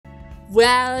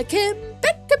Welcome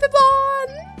back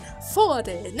everyone for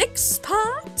the next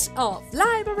part of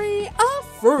Library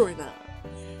of Ruina.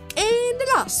 In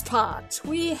the last part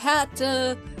we had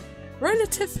a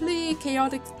relatively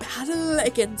chaotic battle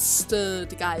against the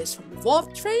guys from the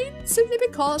warp train simply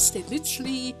because they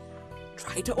literally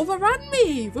tried to overrun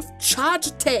me with charge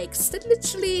attacks that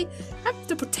literally have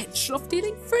the potential of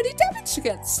dealing 30 damage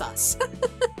against us.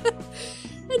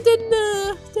 And then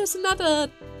there's another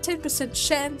 10%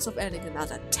 chance of adding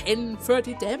another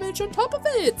 30 damage on top of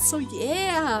it. So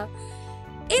yeah,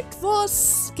 it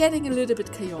was getting a little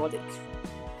bit chaotic.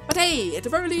 But hey, at the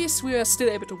very least we were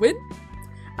still able to win.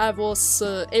 I was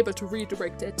able to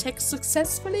redirect the attack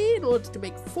successfully in order to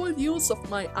make full use of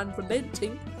my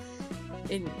unrelenting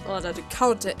in order to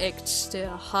counteract their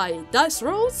high dice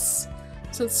rolls.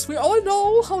 Since we all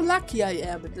know how lucky I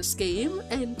am in this game,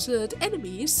 and the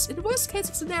enemies, in the worst case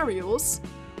of scenarios,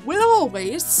 will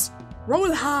always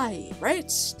roll high, right?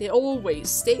 They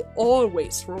always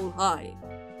roll high.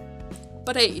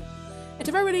 But hey, at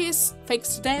the very least,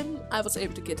 thanks to them, I was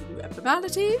able to get a new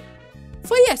abnormality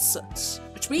for Yesod,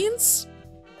 which means,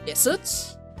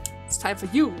 Yesod, it's time for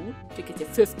you to get your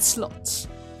 5th slot.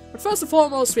 But first and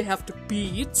foremost, we have to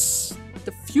beat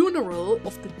the funeral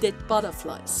of the dead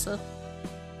butterflies.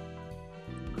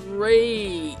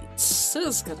 Great, this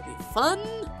is gonna be fun.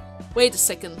 Wait a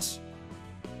second.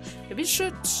 Maybe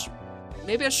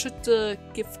I should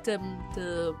give them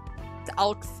the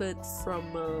outfit from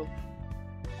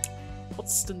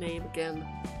what's the name again?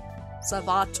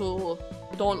 Salvato,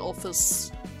 Dawn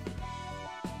Office.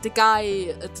 The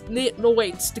guy, no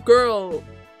wait, the girl,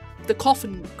 the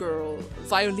coffin girl,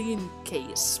 violin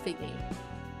case thingy.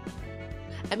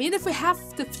 I mean, if we have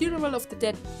the funeral of the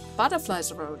dead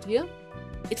butterflies around here,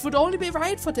 it would only be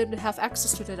right for them to have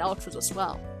access to that outfit as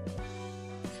well.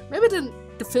 Maybe then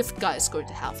the 5th guy is going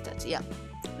to have that, yeah.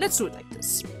 Let's do it like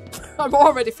this. I'm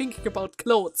already thinking about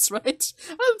clothes, right?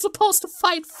 I'm supposed to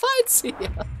fight fights here.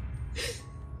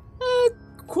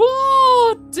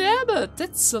 God damn it,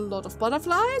 that's a lot of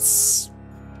butterflies.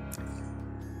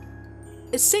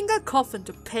 A single coffin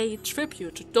to pay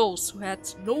tribute to those who had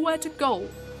nowhere to go,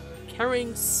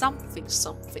 carrying something.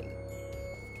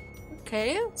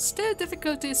 Okay, still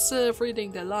difficulties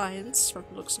reading the lines from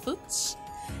the looks of it.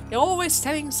 They're always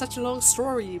telling such a long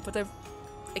story, but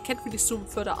I can't really zoom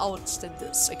further out than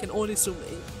this. I can only zoom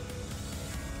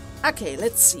in. Okay,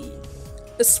 let's see.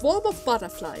 A swarm of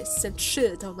butterflies sent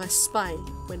chill down my spine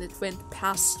when it went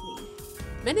past me.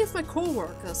 Many of my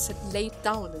co-workers had laid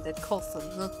down in that coffin,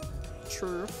 huh?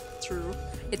 True.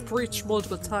 It breached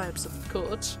multiple times if it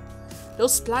could.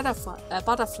 Those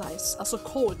butterflies are so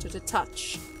cold to the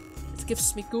touch. It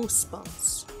gives me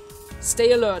goosebumps.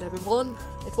 Stay alert, everyone.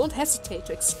 It won't hesitate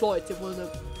to exploit your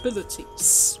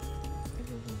vulnerabilities.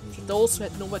 To those who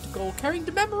had nowhere to go, carrying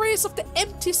the memories of the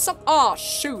empty Oh,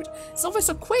 shoot. It's always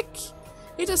so quick.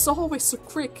 It is always so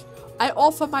quick. I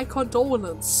offer my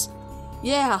condolence.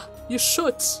 Yeah, you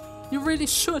should. You really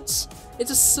should. It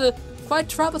is quite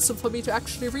troublesome for me to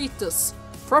actually read this.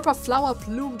 Proper flower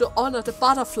bloom to honor the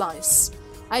butterflies.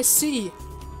 I see.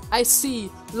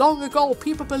 Long ago,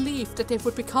 people believed that they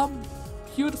would become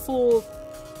beautiful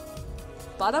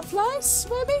butterflies,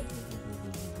 maybe?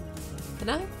 Can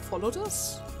I follow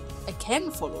this? I can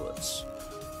follow it.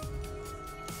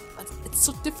 But it's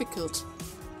so difficult.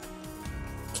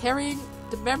 Carrying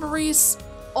the memories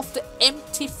of the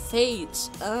empty fate.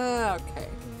 Ah, okay.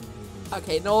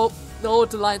 Okay, no,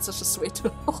 the lines are just way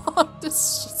too long. This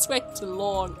is just way too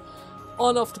long.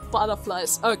 All of the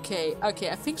butterflies. Okay, I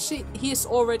think he's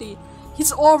already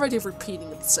repeating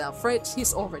himself, right?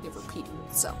 He's already repeating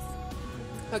himself.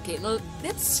 Okay, now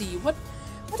let's see. What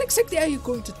exactly are you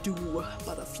going to do,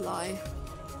 butterfly?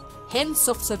 Hands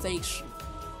of Salvation.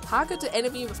 Target the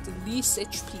enemy with the least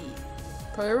HP.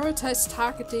 Prioritize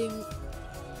targeting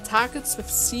targets with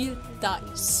sealed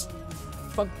dice.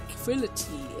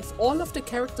 Tranquility. If all of the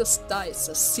characters' dice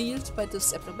are sealed by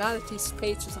this abnormality's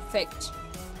page's effect,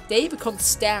 they become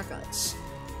staggered.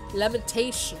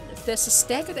 Lamentation. If there's a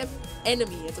staggered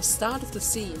enemy at the start of the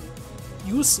scene,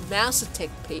 use mass attack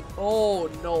pay. Oh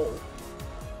no.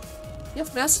 You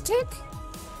have mass attack?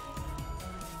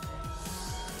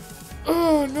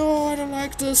 Oh no, I don't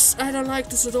like this. I don't like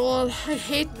this at all. I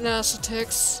hate mass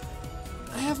attacks.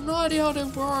 I have no idea how they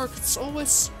work. It's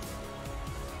always...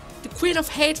 The Queen of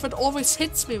Hatred always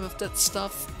hits me with that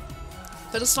stuff.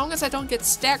 But as long as I don't get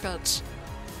staggered,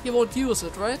 he won't use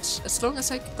it, right? As long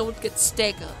as I don't get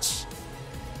staggered.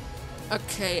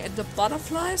 Okay, and the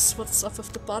butterflies? What's up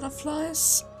with the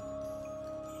butterflies?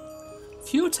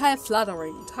 Futile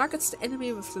Fluttering. Targets the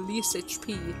enemy with the least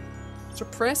HP.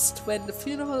 suppressed when the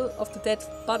funeral of the dead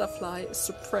butterfly is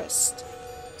suppressed.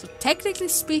 So technically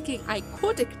speaking, I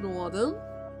could ignore them,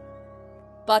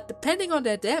 but depending on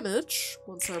their damage,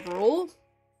 once I roll,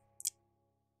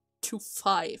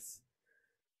 2-5.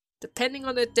 Depending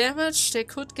on their damage, they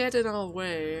could get in our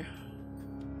way.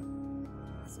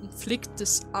 Inflict,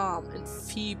 disarm,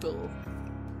 enfeeble.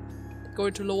 They're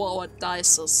going to lower our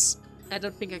dices. I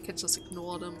don't think I can just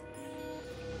ignore them.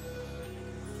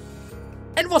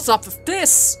 And what's up with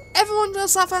this? Everyone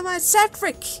goes after my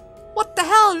Cedric! What the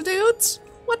hell, dude?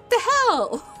 What the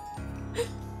hell?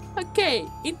 Okay,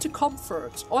 into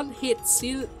comfort. On hit,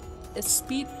 seal a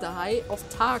speed die of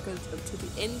target until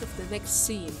the end of the next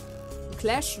scene. In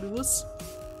clash loose,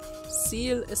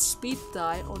 seal a speed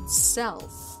die on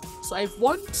self. So I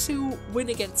want to win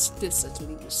against this at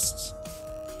least.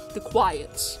 The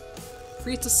quiet.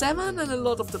 3-7 and a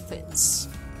lot of defense.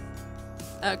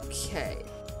 Okay.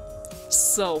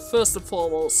 So, first and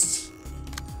foremost,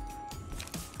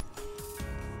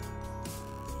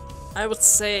 I would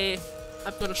say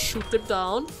I'm gonna shoot them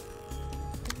down.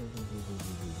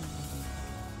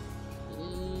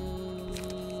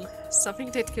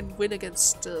 Something that can win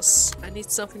against this. I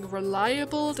need something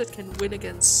reliable that can win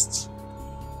against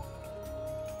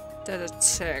that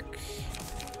attack.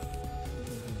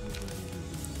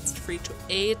 It's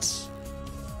 3-8.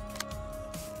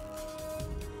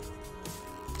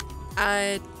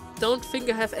 I don't think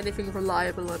I have anything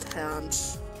reliable at hand.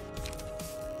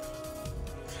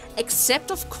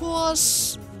 Except, of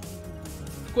course,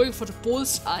 going for the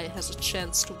bullseye has a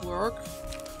chance to work.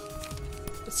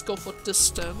 Let's go for this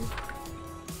then.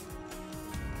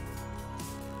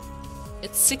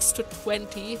 It's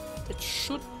 6-20.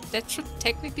 That should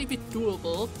technically be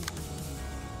doable.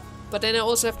 But then I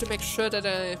also have to make sure that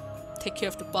I take care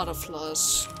of the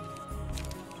butterflies.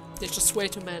 There's just way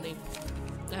too many.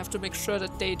 I have to make sure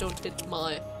that they don't hit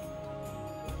my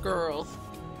girl.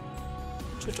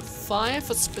 2-5,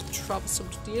 it's a bit troublesome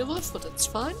to deal with, but that's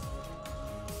fine.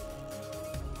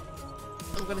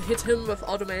 I'm gonna hit him with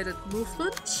automated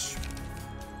movement.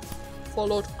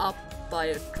 Followed up by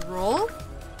a draw.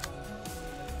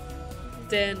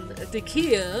 Then the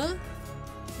Kia,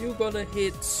 you're gonna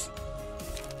hit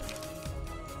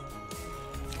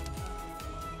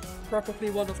probably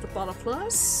one of the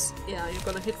butterflies. Yeah, you're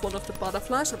gonna hit one of the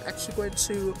butterflies. I'm actually going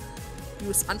to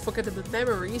use Unforgettable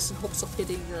Memories in hopes of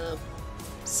hitting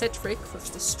Cedric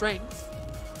with the strength.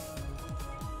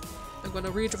 I'm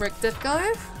gonna redirect that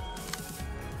guy.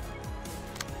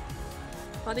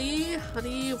 Honey,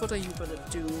 what are you gonna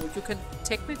do? You can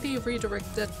technically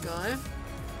redirect that guy.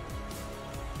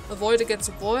 Avoid against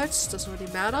avoid, doesn't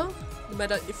really matter. No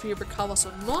matter if he recovers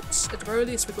or not, at the very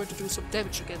least we're going to do some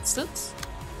damage against it.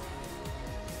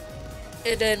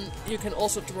 And then you can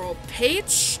also draw a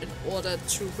page in order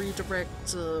to redirect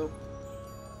the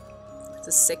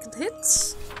second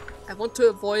hit. I want to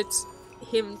avoid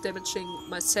him damaging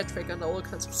my Cedric under all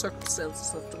kinds of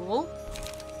circumstances after all.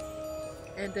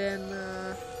 And then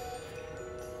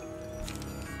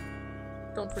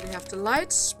don't really have the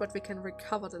light, but we can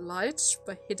recover the light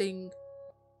by hitting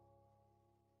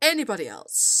anybody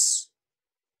else.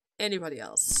 Anybody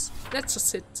else. Let's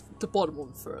just hit the bottom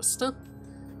one first, huh?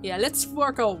 Yeah, let's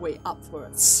work our way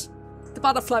upwards. The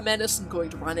butterfly man isn't going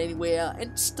to run anywhere,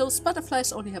 and those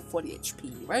butterflies only have 40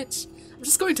 HP, right? I'm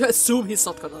just going to assume he's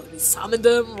not gonna summon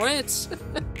them, right?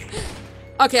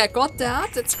 Okay, I got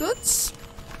that, that's good.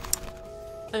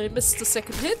 I missed the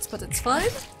second hit, but it's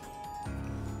fine.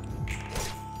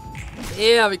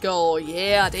 There we go,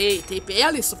 yeah, they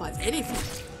barely survive anything.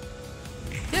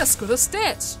 They're as good as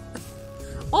dead.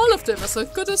 All of them are as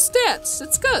good as dead,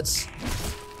 it's good.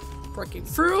 Breaking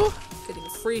through, getting a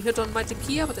free hit on my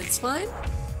Tekia, but it's fine.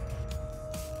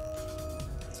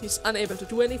 He's unable to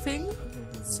do anything.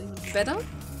 It's even better.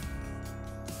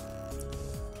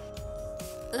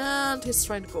 And he's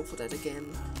trying to go for that again.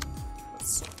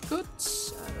 That's not good.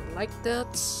 I don't like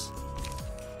that.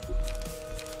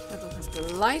 I don't have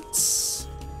the lights.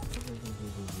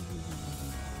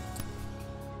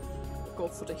 Go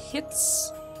for the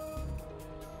hits.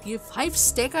 Deal 5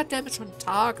 stagger damage on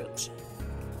target.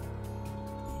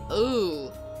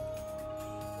 Oh.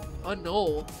 Oh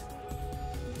no.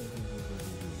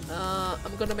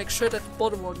 I'm gonna make sure that the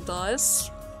bottom one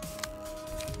dies.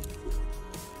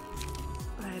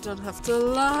 I don't have the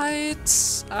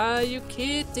light. Are you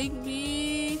kidding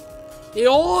me? They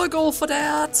all go for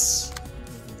that.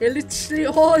 They literally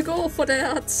all go for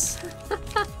that.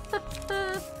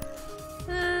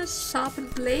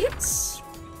 Sharpened blades.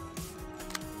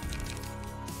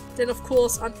 Then of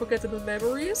course Unforgettable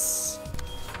Memories.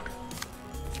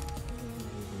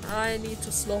 I need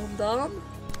to slow him down.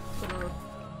 Gonna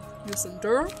use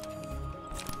Endure.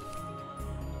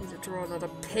 Need to draw another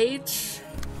page.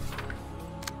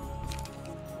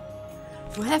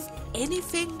 Do I have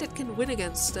anything that can win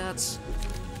against that?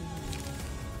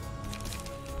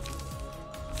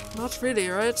 Not really,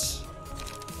 right?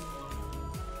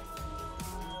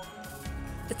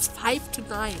 It's 5 to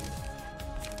 9.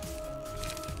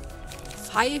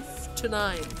 5 to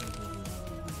 9.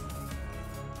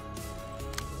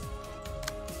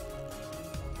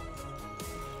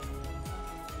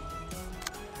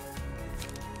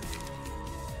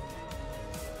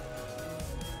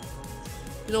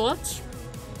 You know what?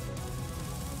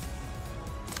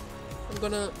 I'm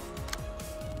gonna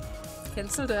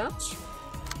cancel that.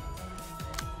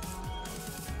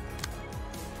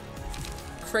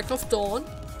 Crack of Dawn.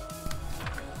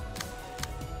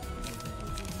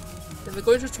 Then we're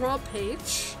going to draw a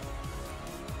page.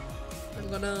 I'm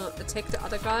gonna attack the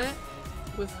other guy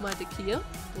with my Dekia.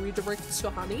 Redirect it to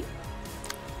Honey.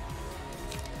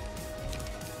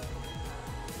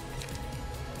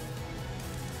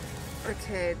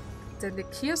 Okay, then the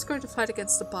Dekia is going to fight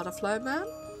against the Butterfly Man.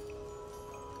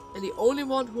 And the only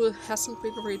one who hasn't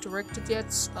been redirected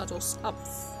yet are those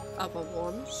other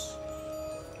ones.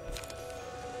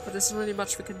 But there's not really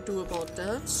much we can do about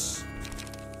that.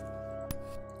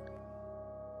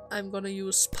 I'm gonna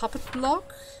use Puppet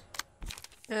Block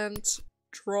and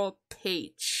draw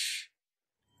page.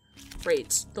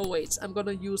 Wait, no wait. I'm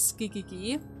gonna use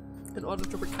Gigigi in order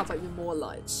to recover even more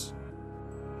light.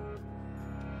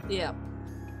 Yeah.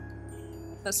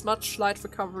 As much light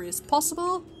recovery as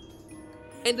possible.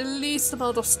 And the least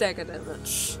amount of stagger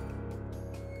damage.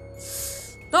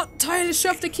 Not entirely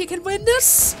sure if the key can win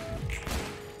this.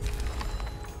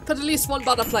 But at least one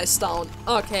butterfly's down.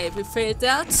 Okay, we failed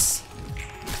that.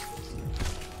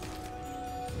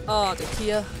 Oh, the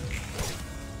Kia.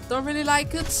 Don't really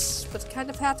like it, but kind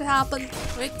of had to happen.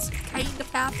 Right? Kind of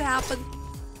had to happen.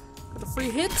 Got a free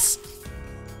hit.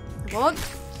 Come on.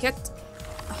 Get...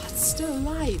 Oh, it's still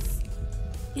alive.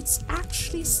 It's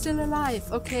actually still alive.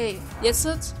 Okay.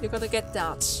 Yesod, you're gonna get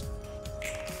that.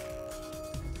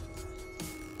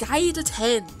 Guided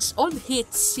hand. On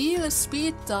hit. Seal a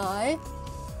speed die.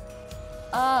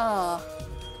 Ah.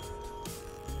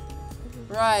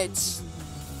 Right.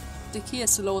 The key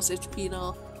has the lowest HP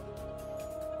now.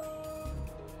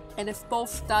 And if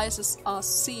both dice are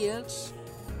sealed,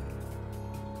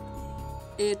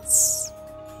 it's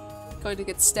going to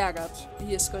get staggered.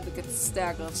 He is going to get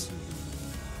staggered.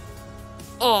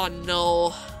 Oh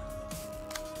no.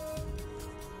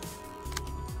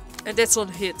 And that's on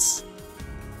hits.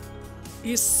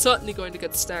 He's certainly going to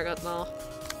get staggered now.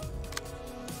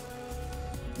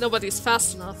 Nobody's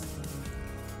fast enough.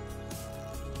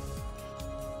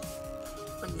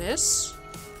 Unless...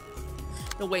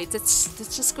 No wait, that's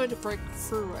just going to break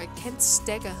through. I can't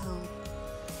stagger him.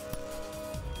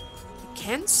 I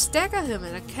can't stagger him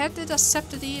and I can't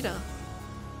intercept it either.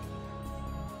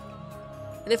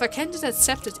 And if I can't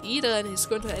intercept it either and he's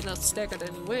going to end up staggered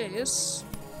anyways,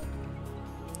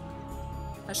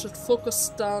 I should focus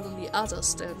down on the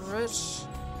others then, right?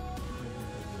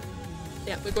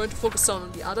 Yeah, we're going to focus down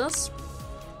on the others.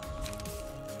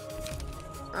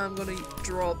 I'm gonna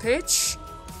draw a page.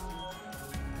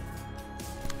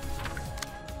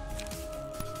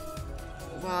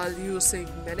 While using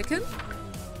Mannequin.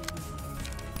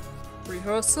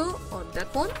 Rehearsal on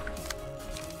that one.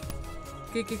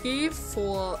 Gigigi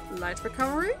for light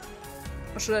recovery.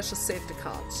 Or should I just save the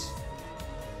cards?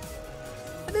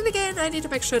 And then again, I need to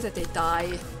make sure that they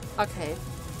die. Okay.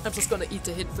 I'm just gonna eat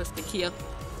the hit with the Kia.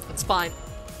 It's fine.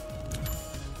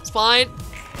 It's fine.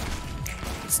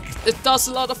 It does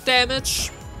a lot of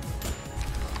damage.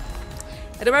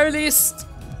 At the very least,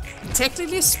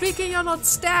 technically speaking, you're not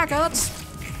staggered.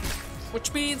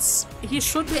 Which means he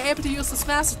should be able to use his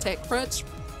mass attack, right?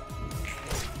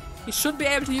 He should be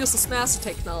able to use his mass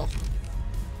attack now.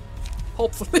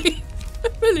 Hopefully. I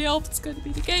really hope it's going to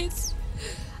be the case.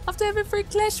 After having free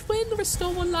clash win,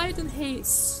 restore 1 light and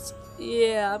haste.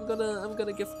 Yeah, I'm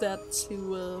gonna give that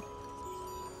to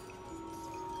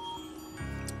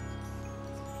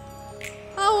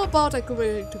how about I'm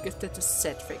going to give that to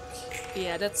Cedric?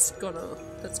 Yeah, that's gonna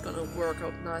work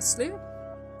out nicely.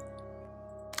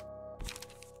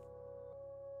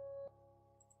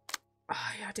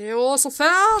 Ah, yeah, they're also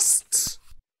fast!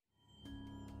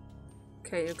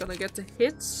 Okay, you're gonna get the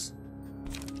hit.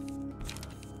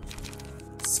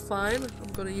 It's fine.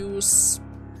 I'm gonna use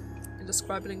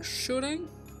Indescribing Shooting.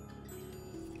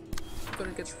 I'm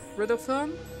gonna get rid of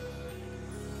him.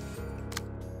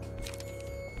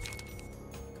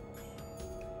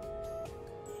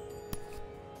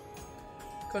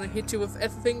 Gonna hit you with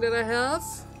everything that I have.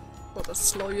 Gotta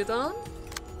slow you down.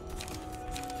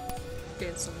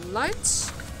 Gain some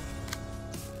light.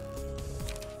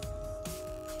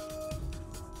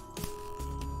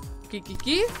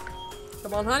 Gigi.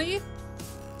 Come on, honey.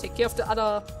 Take care of the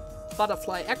other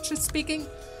butterfly. Actually speaking,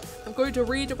 I'm going to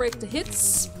redirect the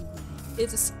hits.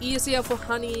 It is easier for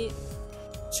Honey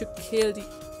to kill the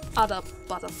other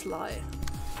butterfly,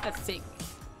 I think.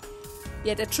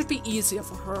 Yeah, that should be easier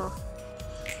for her.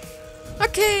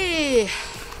 Okay.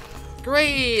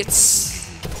 Great.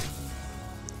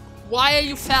 Why are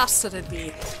you faster than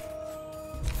me?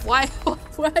 Why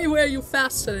were you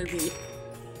faster than me?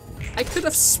 I could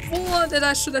have sworn that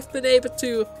I should have been able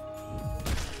to...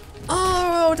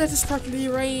 Oh, that is properly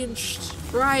ranged.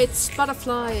 Right,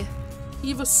 butterfly.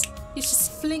 He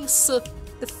just flings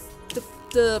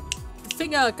the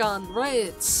finger gun,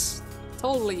 right?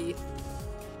 Totally.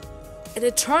 An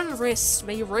eternal rest.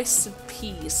 May you rest in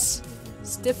peace.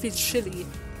 It's definitely chilly.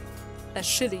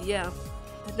 Chilly, yeah.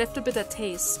 It left a bitter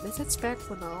taste. Let it back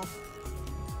for now.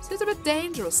 Seems a bit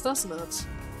dangerous, doesn't it?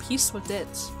 Peaceful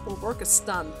death. Our work is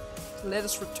done. So let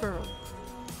us return.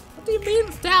 What do you mean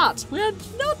with that? We're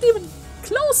not even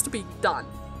close to being done.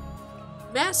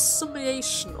 Mass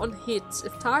summation on hit.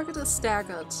 If target is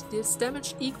staggered, deals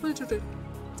damage equal to the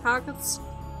target's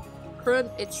current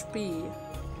HP.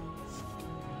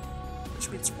 Which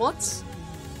means what?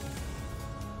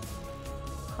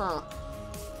 Huh.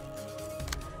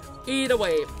 Either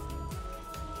way.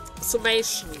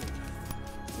 Summation.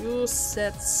 You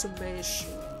said summation.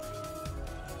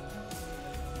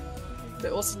 I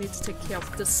also need to take care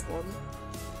of this one.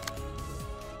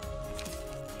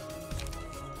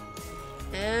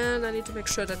 And I need to make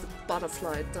sure that the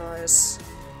butterfly dies.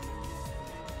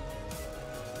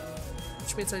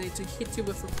 Which means I need to hit you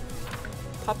with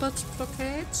a puppet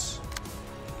blockade.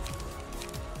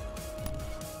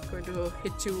 I'm going to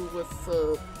hit you with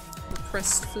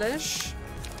repressed flesh.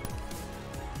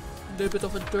 A little bit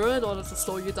of endurance in order to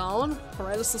slow you down.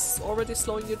 Paralysis is already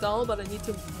slowing you down, but I need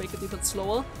to make it even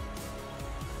slower.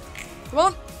 Come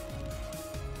on!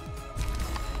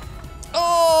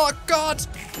 Oh god!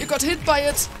 You got hit by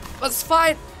it! But it's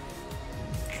fine!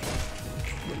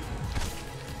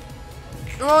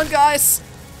 Come on, guys!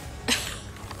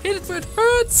 Hit it where it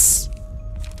hurts!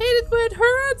 Hit it where it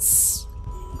hurts!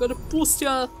 I'm gonna boost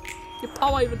your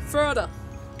power even further.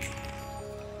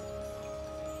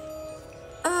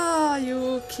 Are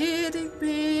you kidding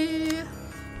me?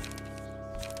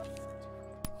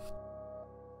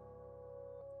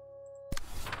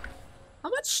 How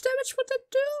much damage would that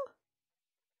do?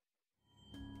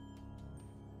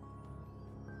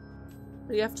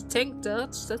 You have to tank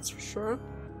that, that's for sure.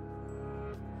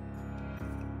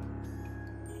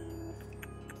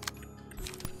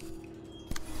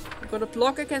 I'm gonna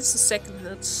block against the second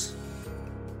hit.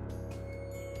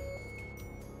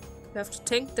 You have to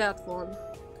tank that one.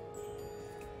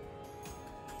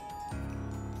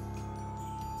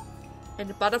 And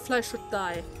the butterfly should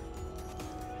die.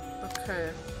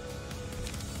 Okay.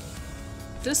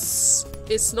 This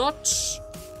is not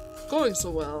going so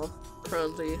well,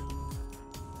 currently.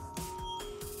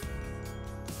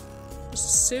 This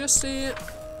is seriously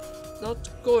not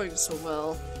going so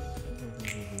well.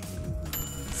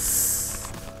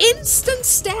 Instant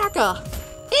stagger!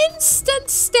 Instant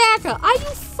stagger! Are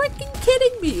you freaking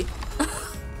kidding me?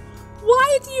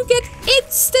 Why do you get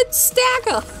instant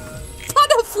stagger?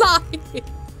 Butterfly!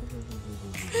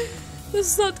 This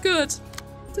is not good.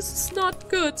 This is not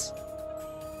good.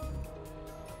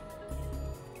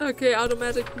 Okay,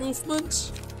 automatic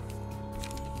movement.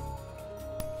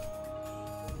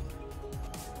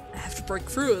 I have to break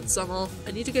through it somehow.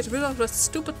 I need to get rid of that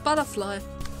stupid butterfly.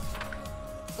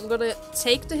 I'm gonna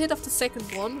take the hit of the second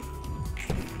one.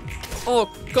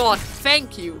 Oh god,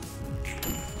 thank you.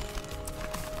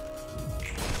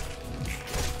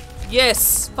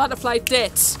 Yes, butterfly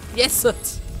dead.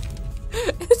 Yesod.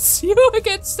 It's you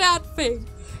against that thing.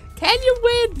 Can you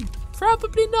win?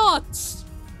 Probably not.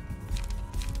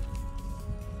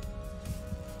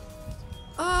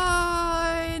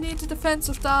 I need a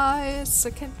defensive dice.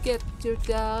 I can't get to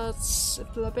that.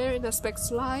 If the Liberian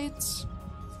aspects light.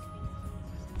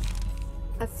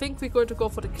 I think we're going to go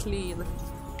for the clean.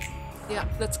 Yeah,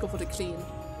 let's go for the clean.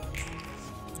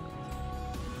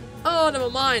 Oh, never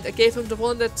mind. I gave him the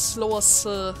one that lowers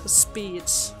his speed.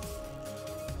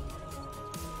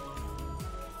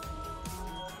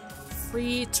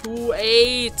 3, 2,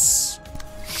 8.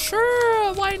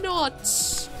 Sure, why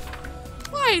not?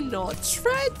 Why not,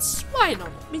 right? Why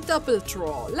not? Let me double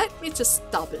draw. Let me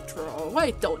just double draw.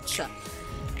 Why don't you?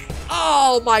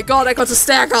 Oh my god, I got a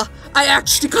stagger! I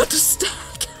actually got a stagger!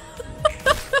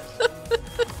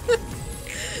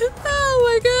 Oh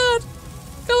my god!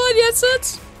 Come on,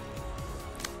 Yesod!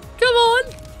 Come on!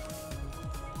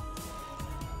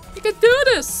 You can do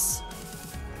this!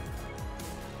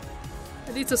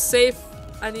 I need to save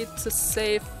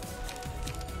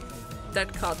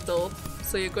that card though.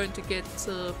 So you're going to get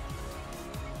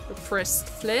repressed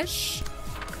flesh.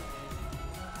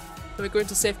 And we're going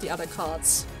to save the other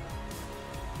cards.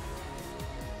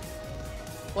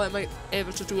 Or am I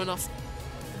able to do enough?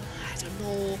 I don't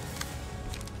know.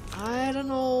 I don't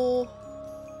know.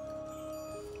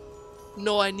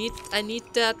 No, I need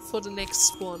that for the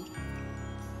next one.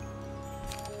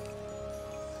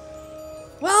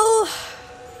 Well,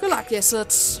 good luck,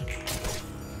 Yesod.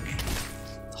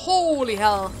 Holy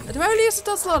hell. At the very least it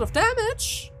does a lot of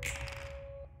damage.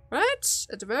 Right?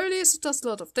 At the very least it does a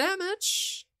lot of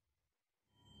damage.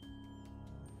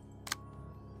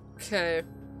 Okay.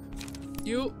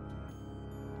 You...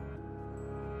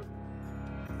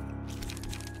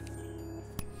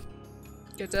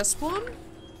 Get this one.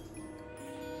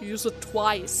 Use it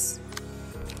twice.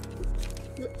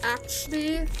 You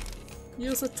actually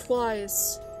use it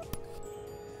twice.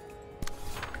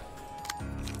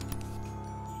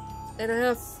 And I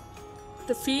have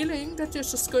the feeling that you're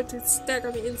just going to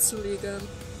stagger me instantly again.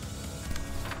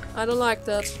 I don't like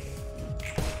that.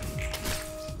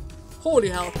 Holy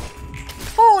hell.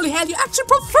 Holy hell, you actually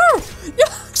prefer! You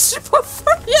actually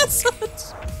prefer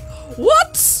Yesod!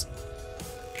 What?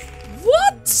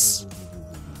 What?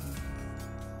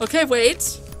 Okay,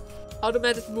 wait.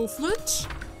 Automatic movement.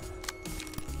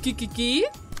 Gigi.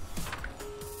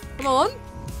 Come on.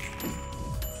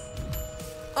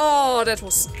 Oh, that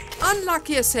was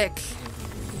unlucky as heck.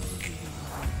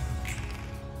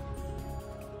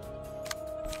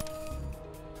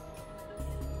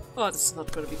 Oh, this is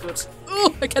not gonna be good.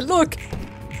 Oh, I can look.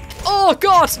 Oh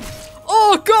god.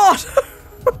 Oh god.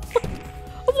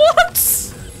 What?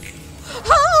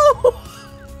 How?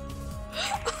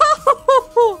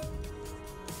 How?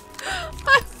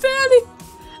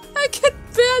 I can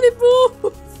barely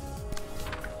move.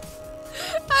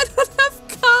 I don't have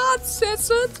cards,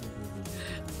 Yesod.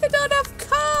 I don't have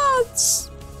cards.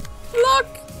 Look.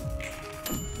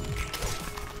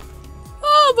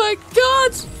 Oh my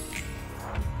god.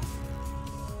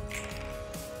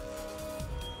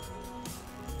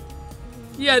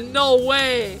 Yeah, no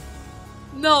way.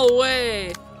 No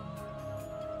way.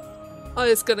 Oh,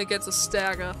 he's gonna get the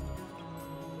stagger.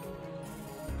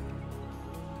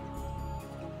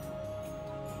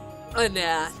 Oh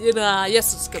nah, you know,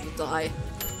 yes, it's gonna die.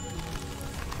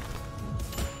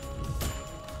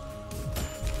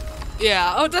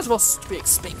 Yeah, oh, that was to be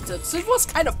expected. It was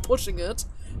kind of pushing it,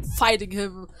 fighting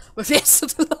him with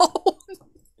Yesod alone.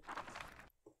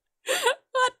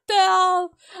 What the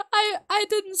hell? I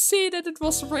didn't see that it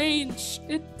was range.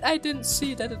 I didn't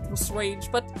see that it was range,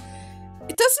 but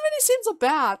it doesn't really seem so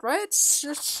bad, right?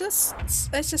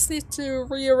 I just need to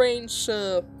rearrange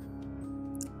the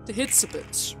hits a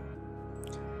bit.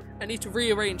 I need to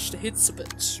rearrange the hits a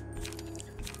bit.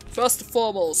 First and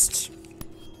foremost,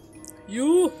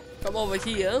 you come over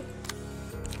here.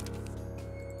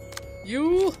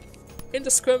 You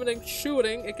indiscriminate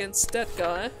shooting against that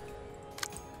guy.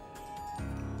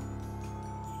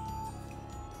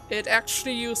 It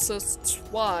actually uses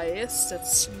twice.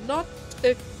 That's not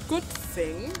a good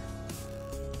thing.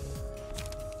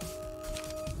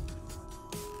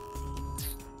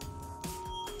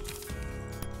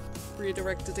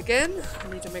 Redirect it again. I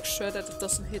need to make sure that it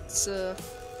doesn't hit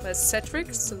my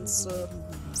Cedric, since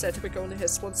Cedric only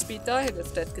has one speed die, and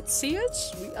if that gets seared,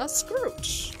 we are screwed.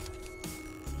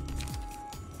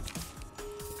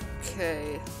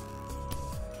 Okay.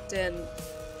 Then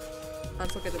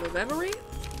unforgettable memory.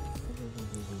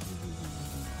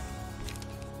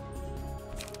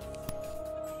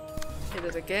 Hit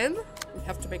it again. We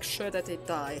have to make sure that they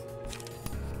die.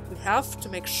 We have to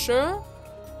make sure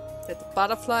that the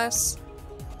butterflies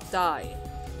die.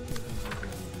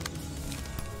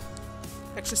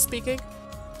 Actually speaking,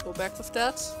 go back with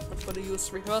that. I'm gonna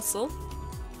use rehearsal.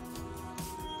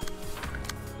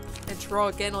 And draw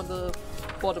again on the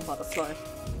bottom butterfly.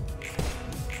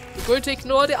 We're going to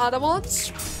ignore the other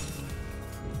ones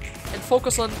and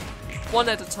focus on one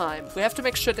at a time. We have to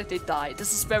make sure that they die.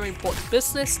 This is very important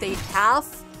business. They have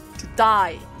to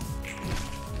die.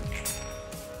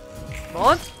 Come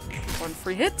on. 1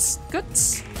 free hit. Good.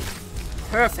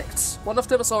 Perfect. One of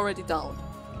them is already down.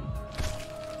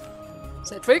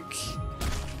 Cedric.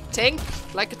 Tank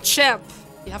like a champ.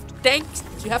 You have to tank.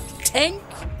 You have to tank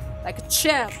like a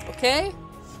champ, okay?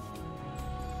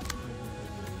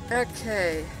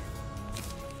 Okay.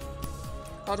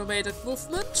 Automated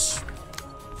movement.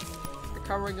 The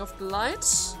covering of the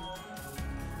lights.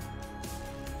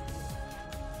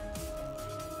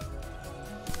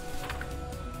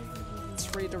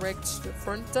 redirect the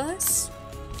front dice.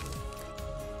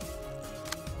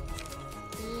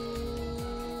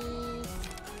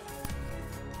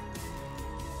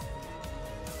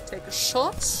 Take a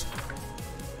shot.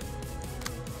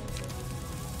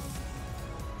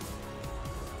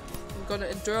 I'm gonna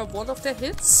endure one of their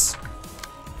hits.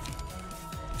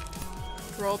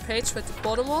 Draw a page with the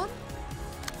bottom one.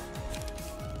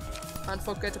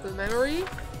 Unforgettable memory,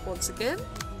 once again.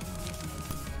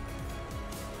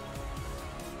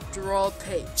 Draw a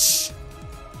page.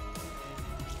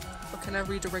 Or can I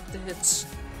redirect the hits?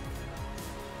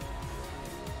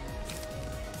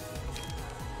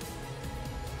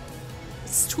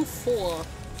 It's 2-4.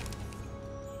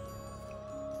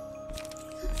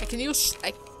 I can use...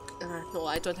 no,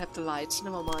 I don't have the light.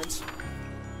 Never mind.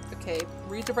 Okay,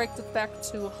 redirect it back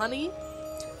to honey.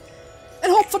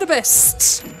 And hope for the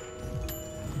best!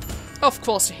 Of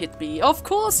course you hit me. Of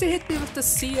course you hit me with the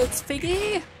sealed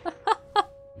thingy.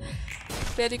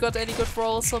 Barely got any good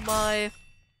rolls on my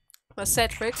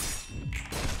Cedric.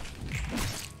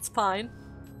 It's fine.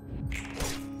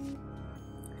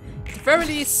 At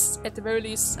the very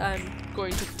least, I'm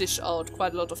going to dish out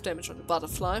quite a lot of damage on the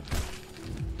butterfly.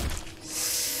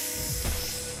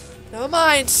 Never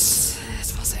mind.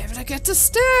 It was able to get the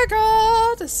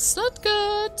stagger. This is not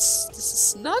good. This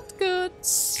is not good.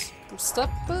 Boost up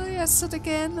Yesod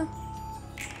again.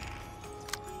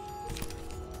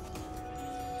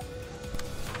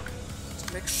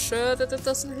 To make sure that it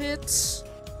doesn't hit.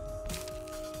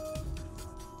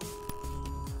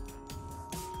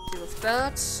 Deal with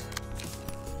that.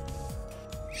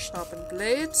 Sharpened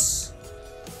blades.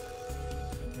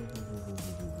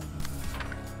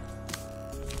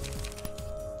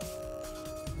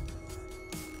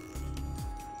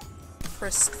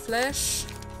 Pressed flesh.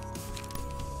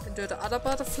 Do the other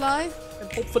butterfly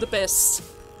and hope for the best.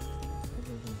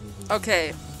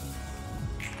 Okay.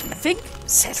 I think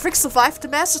Cedric survived the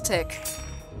mass attack.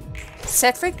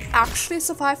 Cedric actually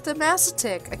survived the mass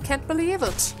attack. I can't believe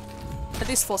it. At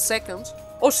least for a second.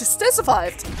 Oh, she still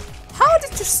survived. How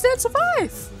did you still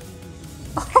survive?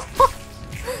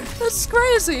 This is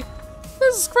crazy.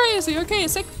 This is crazy. Okay,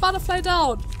 second butterfly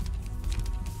down.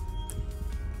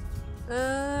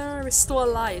 Restore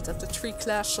light after 3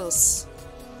 clashes.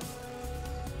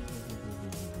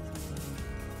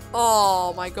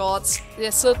 Oh my god.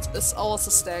 Yesod is also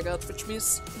staggered, which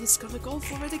means he's gonna go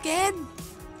for it again.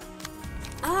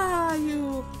 Are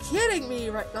you kidding me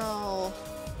right now?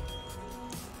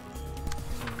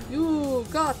 You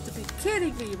got to be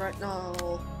kidding me right now.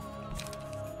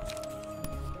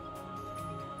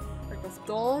 Break of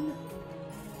Dawn.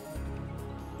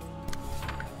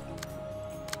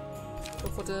 Go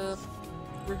for the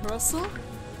rehearsal.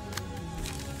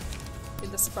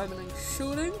 Indiscriminate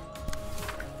shooting.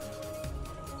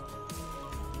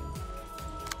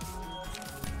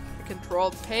 I can draw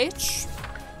a page.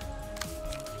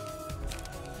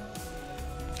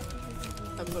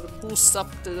 I'm gonna boost up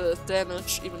the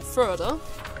damage even further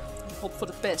and hope for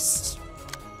the best.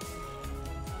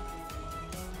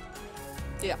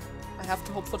 Yeah, I have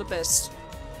to hope for the best.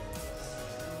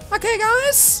 Okay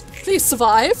guys, please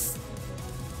survive.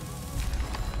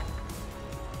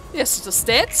 Yes, it is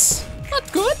dead.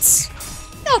 Not good.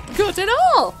 Not good at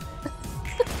all.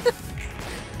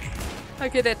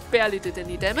 Okay, that barely did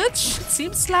any damage. It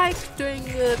seems like during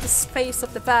this phase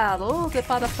of the battle, the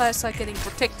butterflies are getting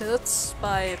protected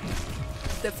by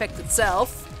the effect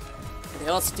itself. They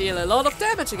also deal a lot of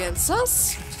damage against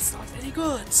us, which is not very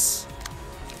good.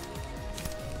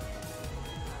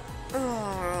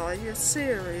 Oh, are you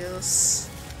serious?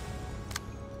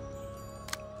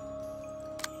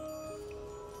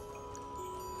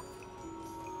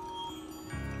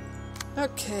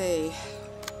 Okay.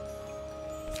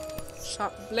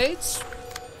 Sharp blades.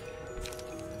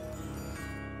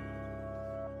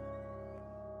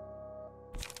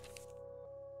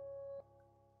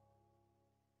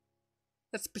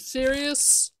 Let's be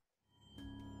serious.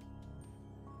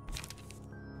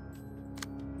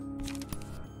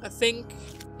 I think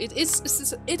it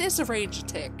is a range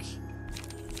attack.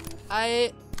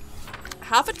 I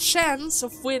have a chance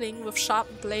of winning with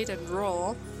sharpened blade and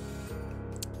raw.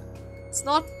 It's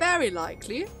not very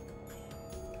likely,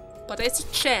 but it's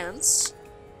a chance.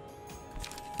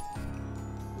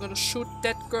 I'm gonna shoot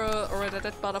that girl or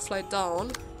that butterfly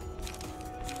down.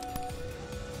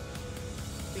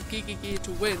 Gigi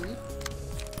to win,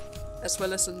 as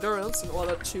well as endurance in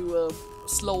order to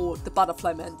slow the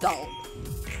butterfly man down.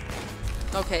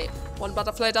 Okay, one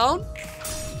butterfly down.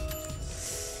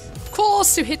 Of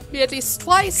course, you hit me at least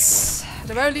twice. At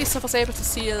the very least, I was able to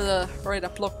seal, right, I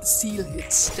blocked the seal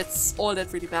hits. That's all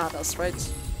that really matters,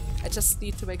 right? I just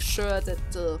need to make sure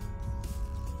that the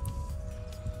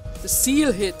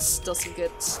seal hit doesn't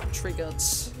get triggered.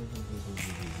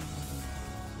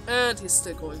 And he's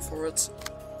still going for it.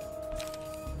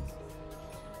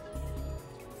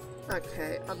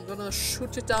 Okay, I'm gonna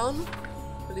shoot it down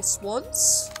at least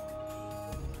once.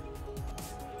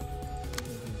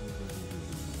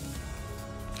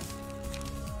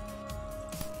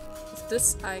 With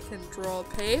this I can draw a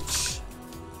page.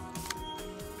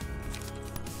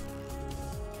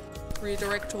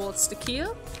 Redirect towards the key.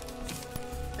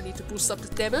 I need to boost up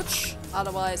the damage,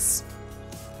 otherwise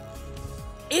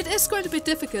it is going to be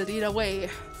difficult either way.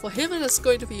 For him it is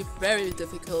going to be very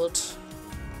difficult.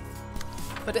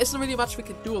 But there isn't really much we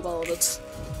can do about it.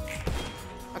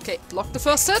 Okay, block the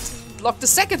first hit, block the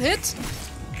second hit.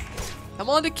 Come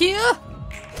on, Nakia!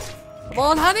 Come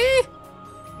on, honey!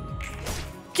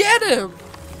 Get him!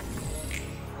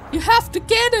 You have to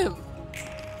get him!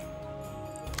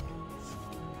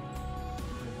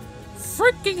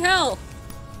 Freaking hell!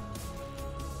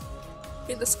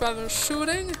 Indescribable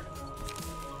shooting.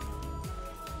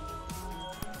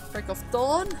 Break of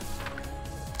Dawn.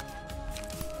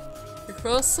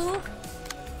 Reversal.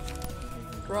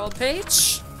 Draw a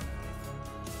page.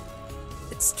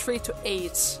 It's 3 to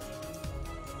 8.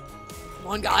 Come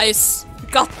on, guys! You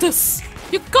got this!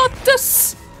 You got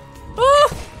this! Oh!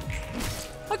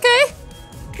 Okay!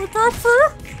 We broke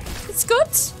through! It's good!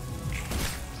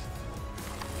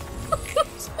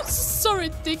 This is so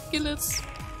ridiculous!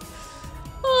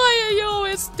 Why are you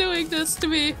always doing this to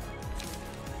me?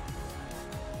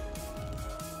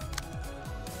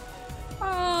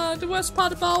 The worst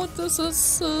part about this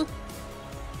is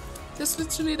there's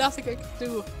literally nothing I can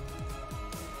do.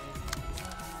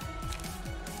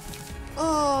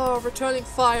 Oh, returning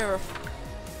fire.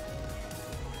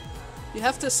 You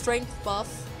have the strength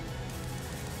buff.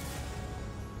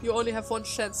 You only have one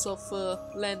chance of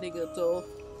landing it though.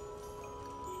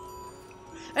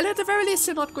 And at the very least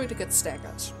you're not going to get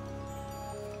staggered.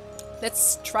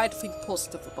 Let's try to think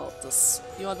positive about this.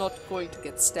 You are not going to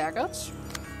get staggered.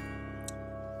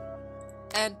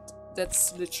 And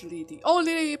that's literally the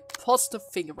only positive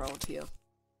thing around here.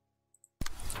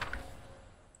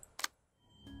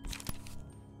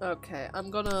 Okay, I'm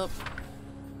gonna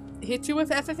hit you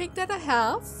with everything that I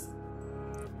have.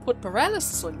 Put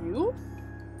paralysis on you.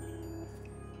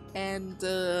 And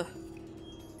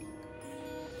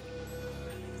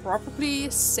probably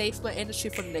save my energy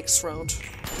for the next round.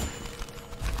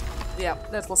 Yeah,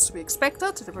 that was to be expected.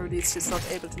 At the very least he's not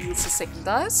able to use the second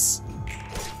dice.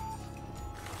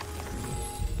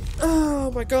 Oh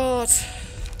my god.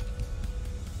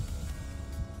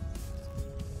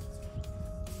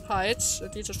 Hide. I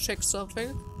need to check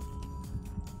something.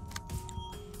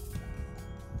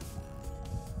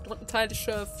 Not entirely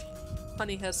sure if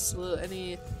Honey has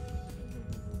any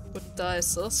good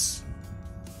dices.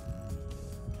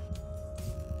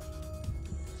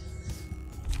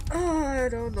 I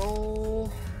don't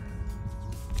know.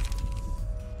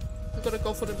 I'm gonna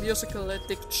go for the musical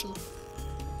addiction.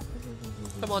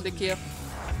 Come on, Nikia.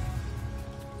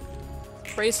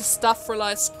 Crazy stuff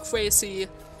relies crazy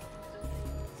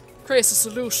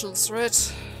solutions,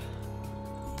 right?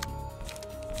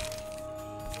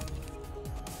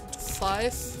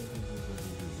 5.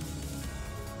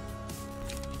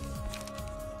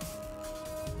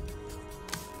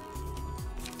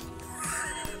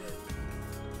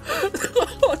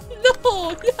 Oh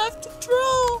no! You have to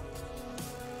draw!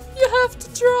 You have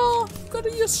to draw! I'm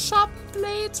gonna use sharpened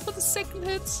blades for the second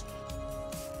hit.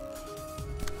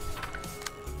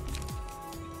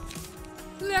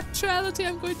 In actuality,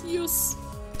 I'm going to use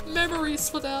memories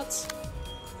for that.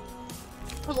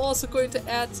 I'm also going to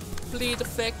add bleed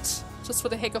effect, just for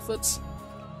the heck of it.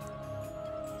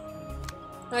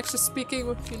 Actually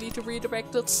speaking, you need to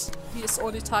redirect it. He is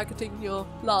only targeting your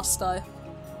last die.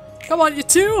 Come on, you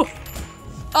two!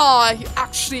 Ah, you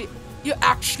actually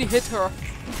hit her.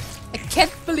 I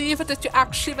can't believe it that you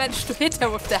actually managed to hit her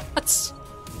with that.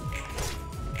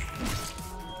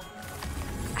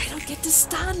 I don't get the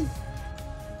stun.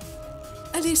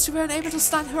 At least you weren't able to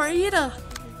stun her either.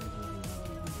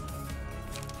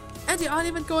 And you aren't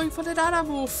even going for that other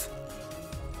move.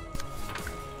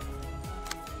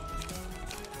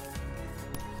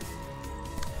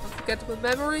 Unforgettable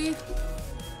memory.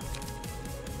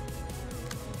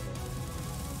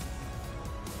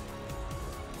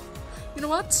 You know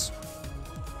what?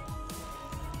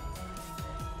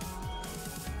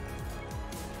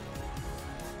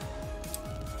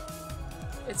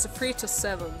 It's a 3 to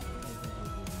 7.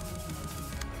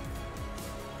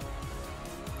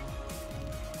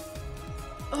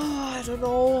 Oh,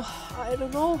 I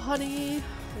don't know, honey.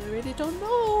 I really don't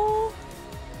know.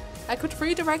 I could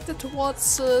redirect it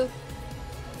towards the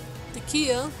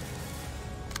Kia.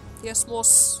 He has more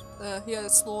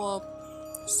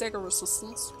stagger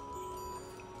resistance.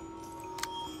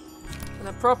 And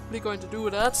I'm probably going to do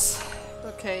that.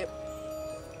 Okay.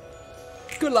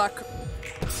 Good luck.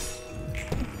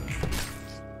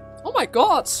 Oh my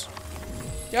god!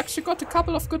 You actually got a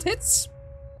couple of good hits.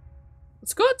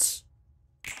 That's good.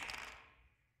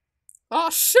 Oh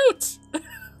shoot!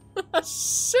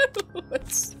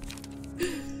 Shoot!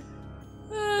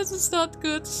 This is not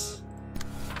good.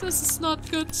 This is not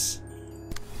good.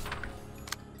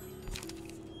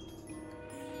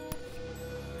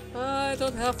 I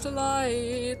don't have the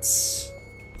light.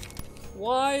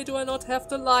 Why do I not have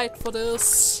the light for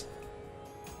this?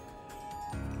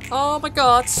 Oh my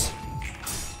god.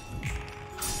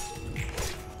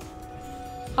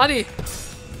 Honey.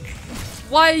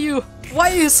 Why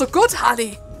are you so good,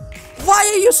 honey?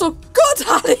 Why are you so good,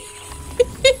 honey?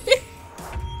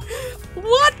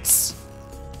 What?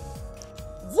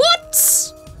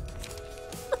 What?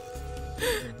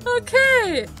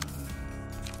 Okay.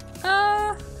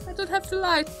 I don't have the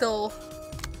light though.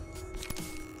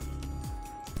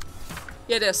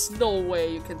 Yeah, there's no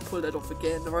way you can pull that off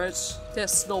again, right?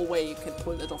 There's no way you can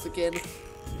pull that off again.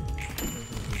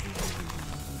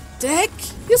 Deck,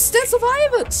 you still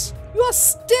survive it! You are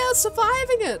still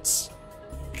surviving it!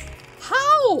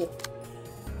 How?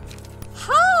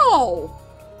 How?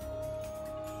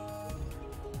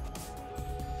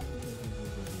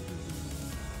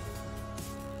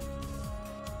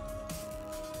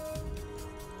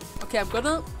 Okay, I'm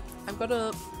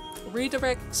gonna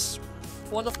redirect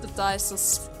one of the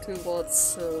dice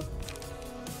towards the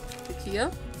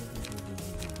Kia.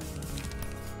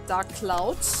 Dark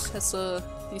Cloud has a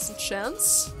decent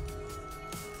chance.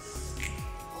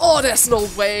 Oh, there's no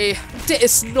way! There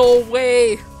is no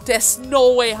way! There's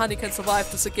no way Honey can survive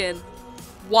this again.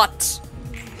 What?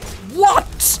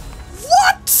 What?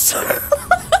 What? Oh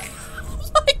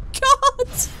my god!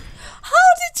 How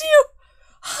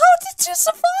did you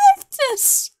survive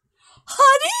this?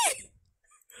 Honey?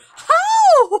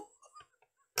 How?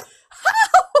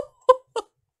 How?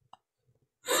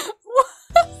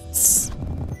 What?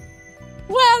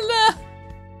 Well,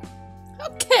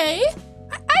 okay.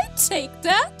 I take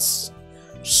that.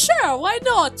 Sure, why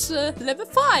not? Level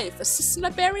 5, Assistant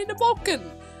Librarian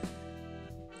awoken.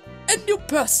 A new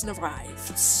person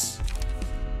arrived.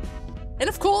 And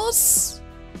of course,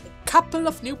 a couple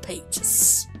of new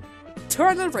pages.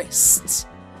 Eternal Rest.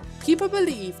 People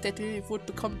believe that they would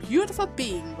become beautiful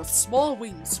beings with small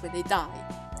wings when they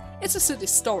die. It's a silly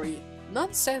story,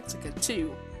 nonsensical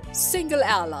too. Single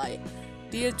ally.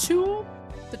 Deal 2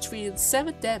 between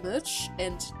 7 damage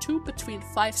and 2 between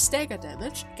 5 stagger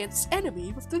damage against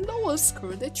enemy with the lowest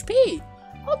current HP.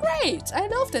 Oh great, I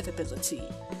love that ability.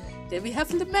 Then we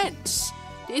have Lament.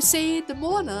 They say the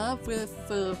mourner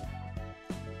with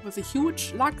a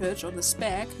huge luggage on his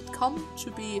back had come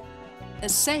to be a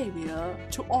savior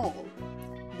to all.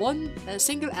 A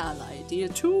single ally. Deal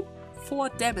 4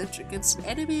 damage against an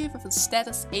enemy with a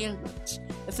status ailment.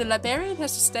 If the librarian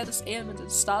has a status ailment at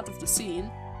the start of the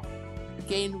scene,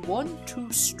 gain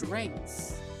 1/2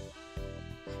 strength.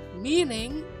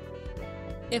 Meaning,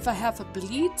 if I have a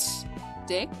bleed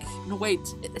deck, no wait,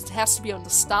 it has to be on the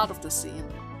start of the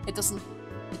scene. It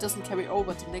doesn't carry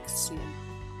over to the next scene.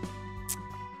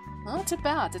 Not too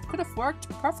bad. It could have worked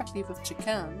perfectly with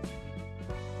Chikan.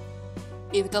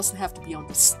 If it doesn't have to be on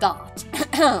the start.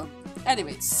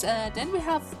 Anyways, then we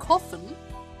have Coffin.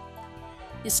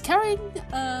 He's carrying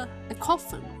a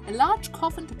coffin, a large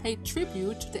coffin to pay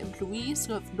tribute to the employees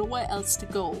who have nowhere else to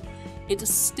go. It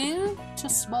is still too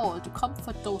small to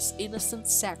comfort those innocent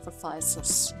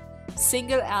sacrifices.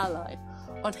 Single ally.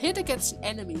 On hit against an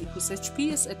enemy whose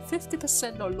HP is at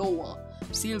 50% or lower,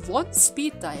 deal 1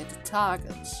 speed die at the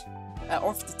target,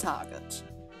 of the target.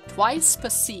 Twice per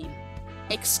scene.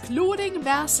 Excluding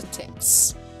mass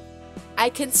attacks. I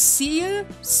can seal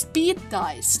speed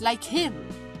dice like him.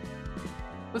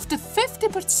 With the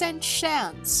 50%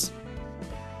 chance.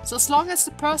 So as long as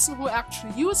the person who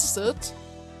actually uses it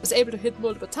is able to hit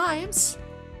multiple times,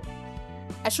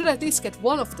 I should at least get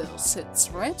one of those hits,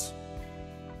 right?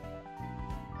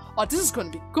 Oh, this is gonna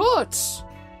be good!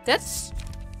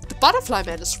 The Butterfly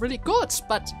Man is really good,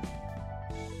 but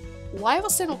why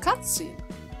was there no cutscene?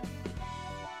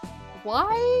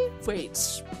 Why?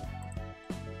 Wait.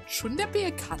 Shouldn't there be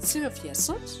a cutscene of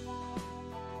Yesod?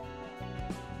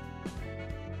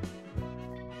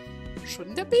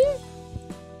 Shouldn't there be?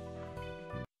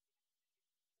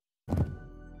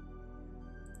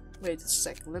 Wait a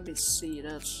second, let me see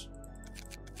that.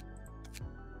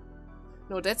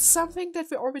 No, that's something that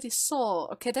we already saw.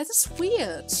 Okay, that is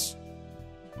weird.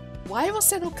 Why was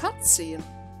there no cutscene?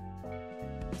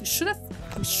 We should have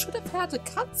had a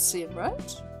cutscene,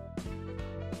 right?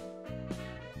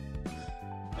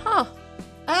 Huh.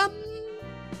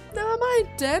 Never mind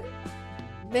then.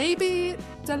 Maybe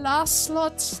the last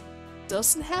slot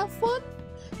doesn't have one?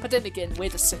 But then again,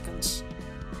 wait a second.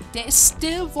 There is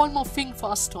still one more thing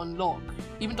for us to unlock.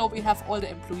 Even though we have all the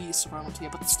employees around here,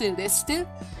 but still,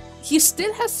 he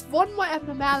still has one more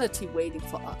abnormality waiting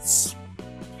for us.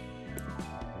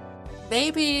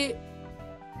 Maybe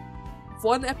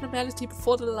one abnormality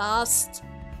before the last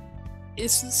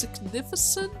isn't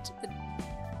significant, and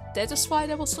that is why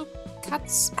there was no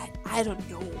cuts. I don't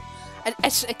know. I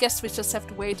guess we just have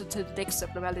to wait until the next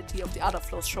abnormality of the other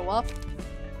floors show up.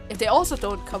 If they also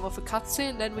don't come with a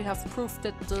cutscene, then we have proof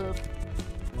that the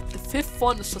fifth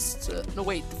one is just... no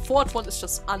wait, the fourth one is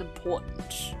just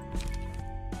unimportant.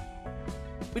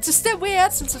 Which is still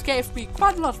weird, since it gave me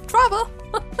quite a lot of trouble.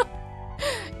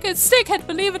 Still can't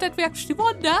believe it that we actually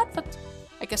won that, but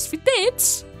I guess we did.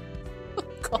 Oh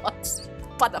god,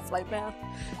 Butterfly Man.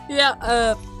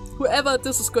 Yeah, whoever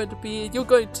this is going to be, you're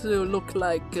going to look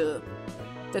like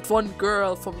that one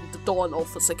girl from the Dawn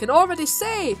office. I can already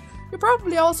say! You're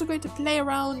probably also going to play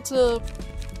around the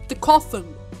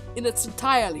coffin in its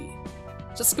entirety.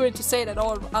 Just going to say that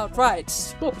all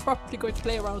outright. You're probably going to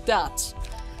play around that.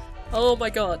 Oh my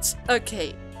god.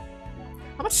 Okay.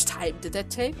 How much time did that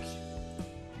take?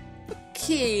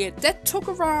 Okay, that took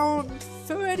around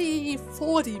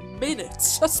 30-40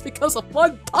 minutes just because of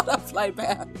one Butterfly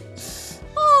Man.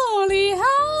 Holy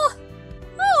hell!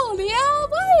 Holy hell,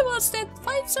 why was that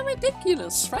fight so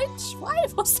ridiculous, right? Why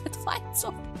was that fight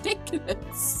so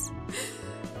ridiculous?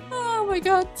 Oh my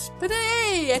god. But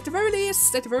hey, at the very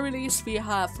least, we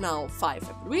have now 5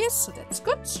 employees, so that's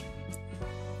good.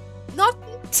 Not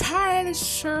entirely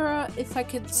sure if I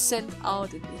can send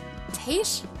out an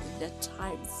invitation in that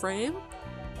time frame.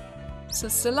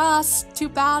 Since the last 2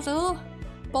 battles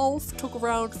both took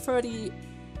around 30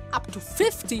 up to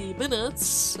 50 minutes,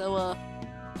 so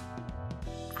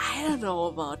I don't know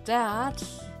about that.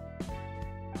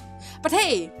 But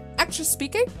hey, actually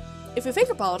speaking, if you think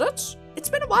about it, it's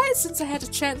been a while since I had a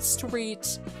chance to read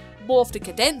more of the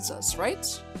cadenzas, right?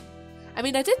 I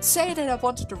mean, I did say that I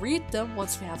wanted to read them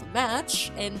once we have a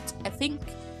match, and I think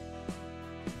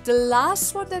the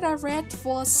last one that I read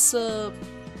was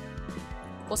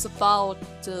about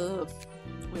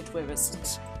wait, where is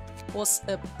it? Was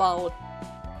about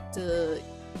the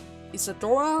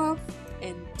Isadora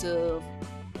and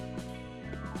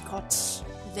God,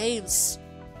 names.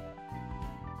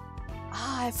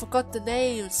 I forgot the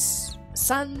names.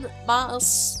 Sun,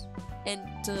 Mars,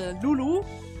 and Lulu.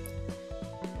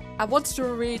 I wanted to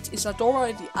read Isadora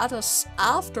and the others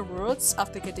afterwards,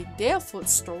 after getting their full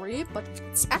story, but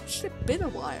it's actually been a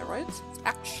while, right? It's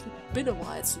actually been a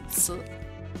while since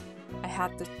I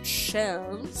had the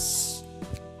chance.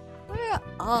 Where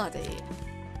are they?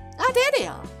 Ah, there they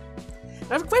are!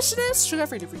 Now the question is, should I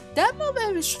really read them, or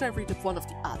maybe should I read one of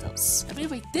the others? I mean,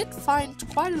 we did find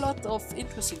quite a lot of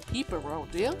interesting people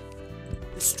around here.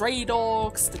 The stray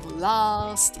dogs, the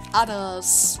mullahs, the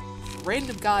others,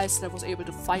 random guys that I was able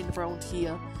to find around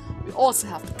here. We also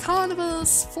have the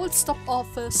carnivals, full stop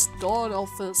office, dawn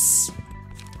office,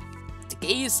 the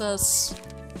gazers.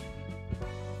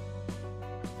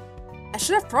 I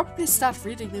should have probably started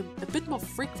reading them a bit more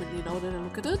frequently now that I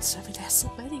look at it. I mean, there's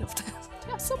so many of them.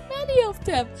 There's so many of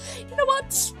them. You know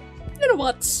what? You know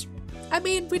what? I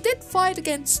mean, we did fight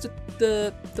against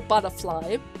the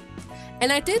butterfly.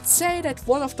 And I did say that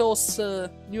one of those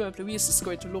new employees is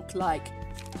going to look like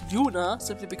Yuna,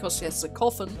 simply because she has a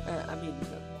coffin,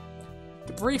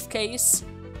 the briefcase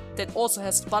that also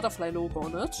has the butterfly logo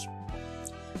on it.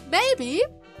 Maybe,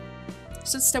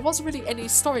 since there wasn't really any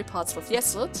story parts with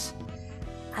Yesod,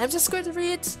 I'm just going to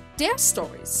read their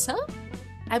stories, huh?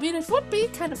 I mean, it would be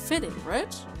kind of fitting,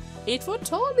 right? It would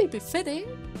totally be fitting.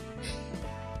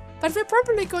 But we're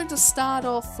probably going to start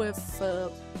off with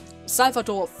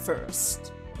Salvador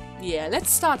first. Yeah, let's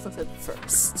start with him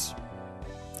first.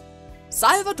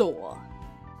 Salvador.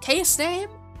 Case name,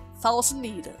 1000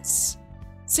 Needles.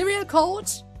 Serial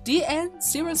code,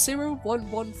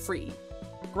 DN00113.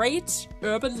 Great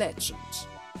urban legend.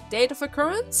 Date of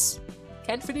occurrence,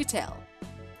 can't really tell.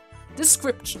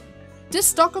 Description.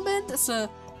 This document is a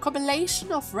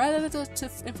compilation of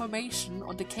relative information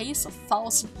on the case of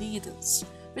 1000 Needles,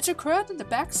 which occurred in the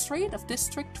back street of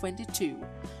District 22.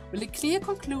 While a clear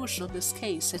conclusion on this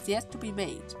case has yet to be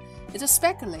made, it is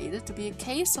speculated to be a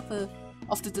case of the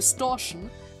distortion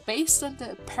based on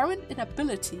the apparent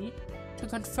inability to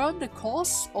confirm the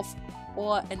cause of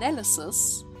or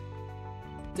analysis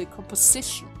the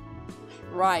composition.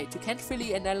 Right, you can't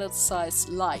really analyze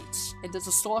light, and the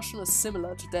distortion is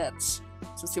similar to that,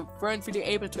 since you weren't really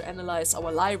able to analyze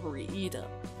our library either.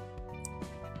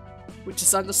 Which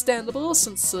is understandable,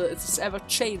 since it is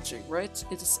ever-changing, right?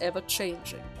 It is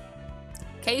ever-changing.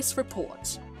 Case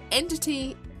report.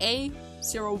 Entity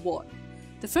A01.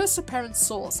 The first apparent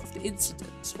source of the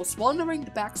incident was wandering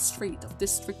the back street of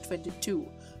District 22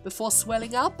 before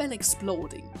swelling up and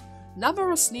exploding.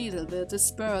 Numerous needles were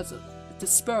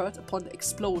dispersed upon the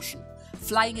explosion,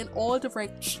 flying in all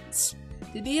directions.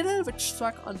 The needle which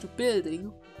struck onto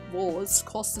building walls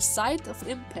caused the site of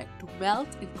impact to melt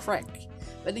and crack.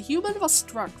 When the human was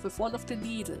struck with one of the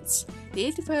needles,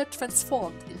 they were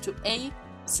transformed into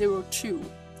A02,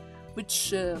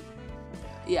 which,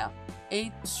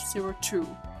 A02.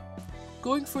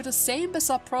 Going through the same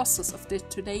bizarre process of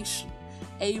detonation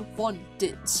A1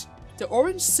 did. The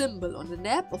orange symbol on the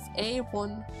nape of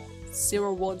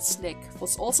A101's neck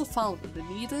was also found on the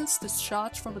needles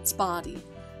discharged from its body.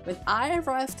 When I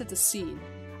arrived at the scene,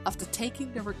 after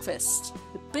taking the request,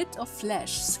 the bit of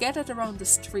flesh scattered around the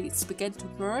streets began to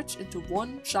merge into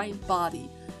one giant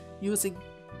body using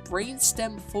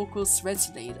brainstem focus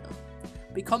resonator,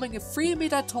 becoming a 3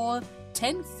 meter tall,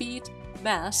 10 feet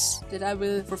mass that I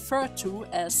will refer to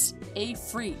as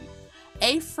A3.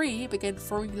 A3 began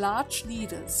throwing large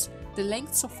needles, the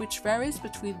lengths of which varies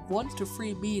between 1 to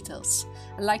 3 meters,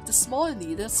 and like the small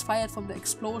needles fired from the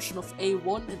explosion of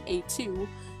A1 and A2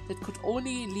 that could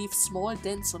only leave small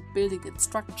dents on building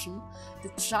construction, the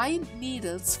giant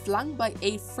needles flung by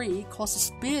A3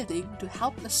 causes building to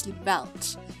helplessly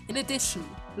melt. In addition,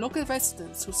 local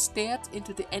residents who stared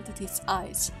into the entity's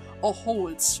eyes, or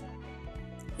holes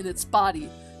in its body,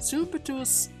 soon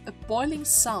produce a boiling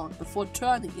sound before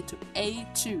turning into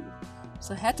A2,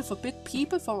 so I had to forbid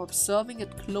people from observing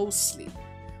it closely,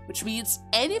 which means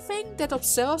anything that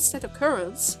observes that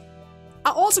occurrence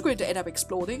are also going to end up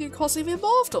exploding and causing even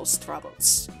more of those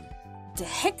troubles. The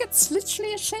heck, it's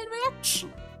literally a chain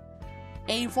reaction.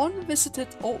 A1 visited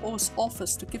OO's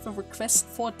office to give a request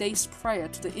 4 days prior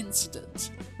to the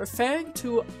incident, referring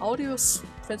to audio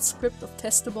transcript of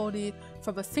testimony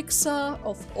from a fixer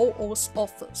of OO's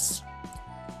office.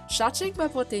 Judging by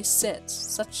what they said,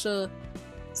 such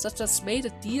as made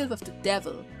a deal with the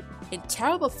devil, and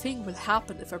terrible thing will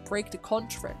happen if I break the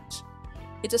contract.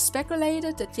 It is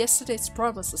speculated that yesterday's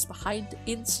promise is behind the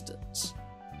incident.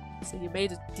 So you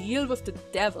made a deal with the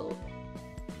devil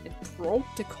and broke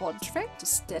the contract?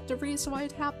 Is that the reason why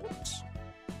it happened?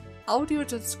 Audio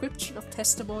transcription of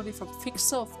testimony from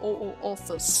fixer of OO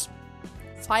office.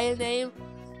 File name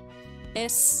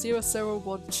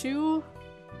S0012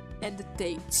 and the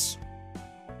date.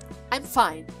 I'm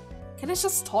fine. Can I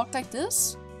just talk like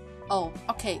this? Oh,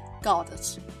 okay, got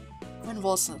it. When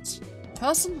was it?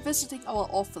 Person visiting our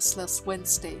office last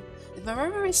Wednesday. If my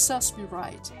memory serves me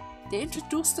right, they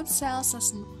introduced themselves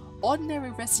as an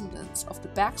ordinary resident of the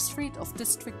back street of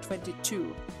District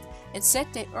 22 and said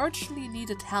they urgently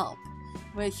needed help.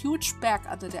 They were a huge bag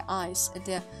under their eyes and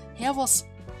their hair was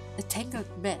a tangled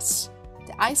mess.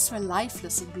 Their eyes were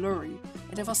lifeless and blurry,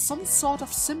 and there was some sort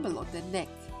of symbol on their neck,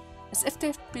 as if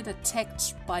they'd been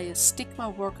attacked by a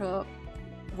stigma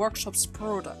workshop's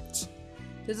product.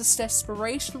 The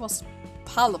desperation was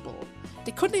palpable.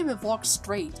 They couldn't even walk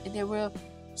straight, and they were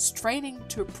straining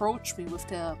to approach me with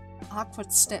their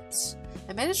awkward steps.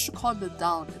 I managed to calm them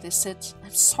down, and they said,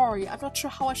 "I'm sorry, I'm not sure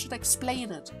how I should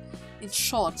explain it." In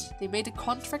short, they made a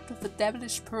contract with a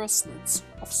devilish personage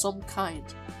of some kind.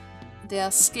 They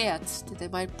are scared that they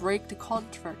might break the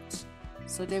contract,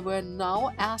 so they were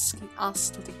now asking us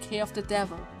to take care of the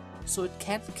devil, so it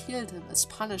can't kill them as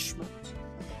punishment.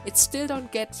 I still don't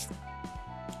get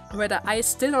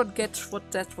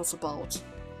what that was about.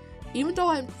 Even though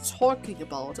I'm talking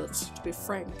about it, to be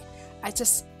frank, I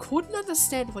just couldn't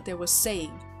understand what they were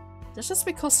saying. That's just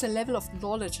because their level of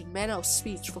knowledge and manner of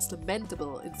speech was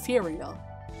lamentable, inferior.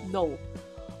 No.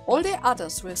 All the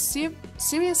others were a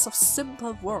series of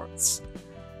simple words.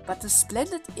 But the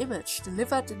splendid image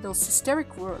delivered in those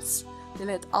hysteric words they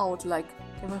let out like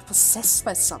they were possessed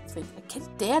by something. I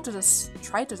can't dare to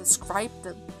try to describe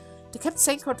them. They kept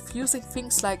saying confusing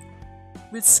things like,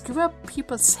 "We'll skewer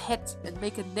people's head and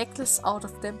make a necklace out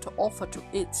of them to offer to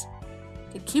it."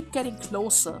 They keep getting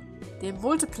closer. They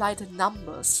multiply the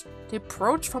numbers. They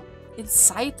approach from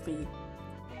inside me,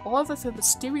 all with a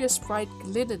mysterious bright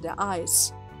glint in their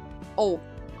eyes. Oh,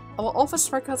 our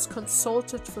office records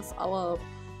consultation with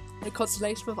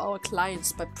our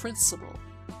clients by principle.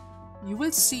 You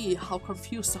will see how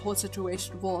confused the whole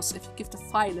situation was if you give the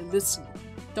file a listen.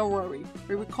 Don't worry,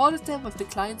 we recorded them with the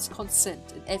client's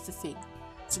consent and everything,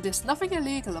 so there's nothing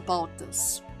illegal about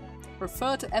this.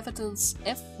 Refer to evidence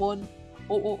F1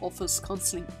 OO Office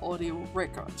Counseling Audio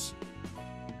Record.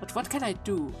 But what can I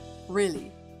do,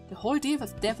 really? The whole deal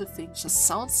with devil thing just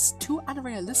sounds too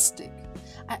unrealistic.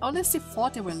 I honestly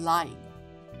thought they were lying,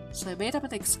 so I made up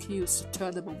an excuse to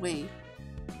turn them away.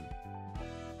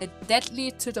 And that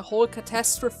led to the whole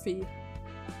catastrophe.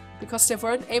 Because they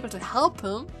weren't able to help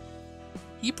him,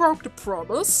 he broke the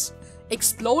promise,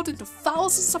 exploded into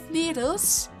thousands of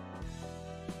needles,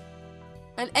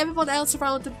 and everyone else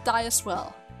around him died as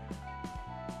well.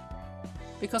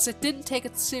 Because they didn't take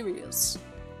it serious.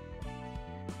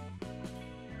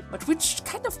 But which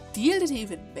kind of deal did he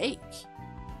even make?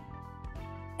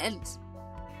 And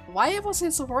why was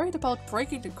he so worried about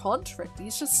breaking the contract? He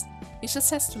just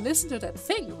has to listen to that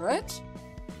thing, right?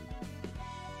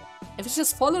 If he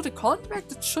just followed the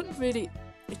contract, it shouldn't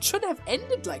have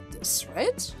ended like this,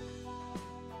 right?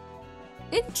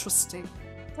 Interesting.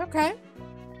 Okay.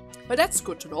 But that's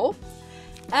good to know.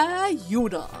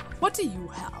 Yuna, what do you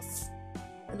have?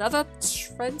 Another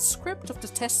transcript of the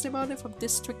testimony from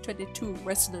District 22,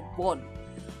 Resident 1.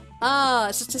 Ah,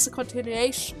 it's just a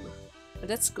continuation. But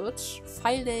that's good.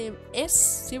 File name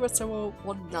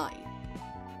S0019.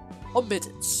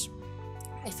 Omitted.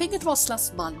 I think it was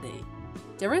last Monday.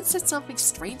 Darren said something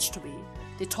strange to me.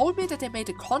 They told me that they made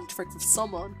a contract with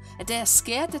someone and they are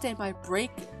scared that they might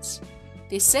break it.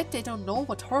 They said they don't know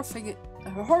what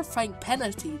horrifying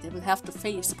penalty they will have to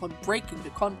face upon breaking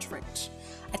the contract.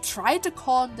 I tried to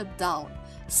calm them down,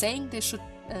 saying they should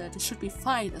be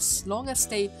fine as long as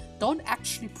they don't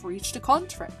actually breach the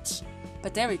contract.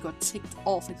 But Derry got ticked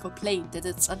off and complained that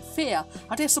it's unfair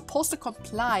how they're supposed to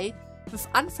comply with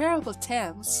unfavorable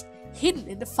terms hidden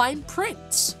in the fine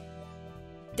print.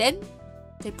 Then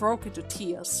they broke into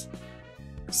tears,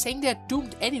 saying they're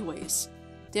doomed anyways.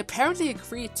 They apparently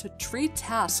agreed to 3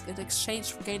 tasks in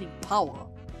exchange for gaining power.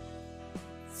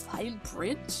 Fine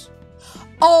print?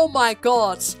 Oh my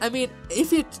god! I mean,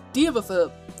 if you deal with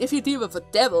a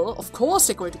devil, of course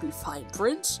they're going to be fine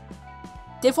print.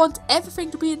 They want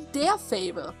everything to be in their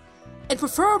favor. And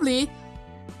preferably,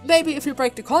 maybe if you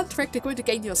break the contract, they're going to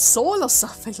gain your soul or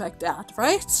something like that,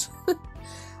 right?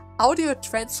 Audio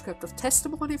transcript of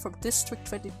testimony from District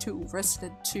 22,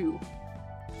 Resident 2.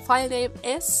 File name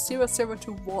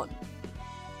S0021.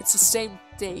 It's the same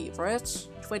day, right?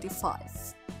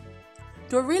 25.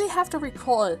 Do I really have to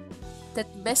recall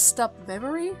that messed up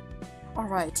memory?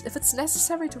 Alright, if it's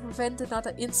necessary to prevent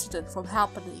another incident from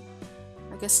happening,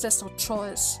 I guess there's no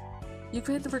choice. You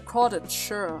can record it,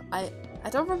 sure. I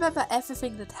don't remember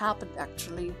everything that happened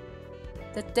actually.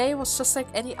 That day was just like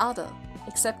any other,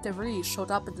 except they really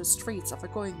showed up in the streets after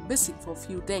going missing for a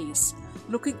few days,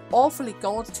 looking awfully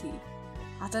gaudy.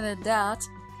 Other than that,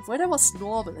 the weather was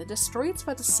normal and the streets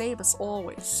were the same as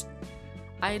always.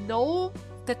 I know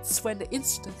that's when the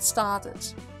incident started.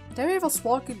 Derry was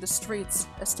walking the streets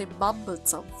as they mumbled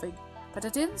something, but they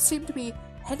didn't seem to be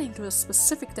heading to a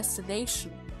specific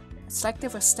destination. It's like they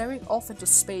were staring off into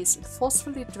space and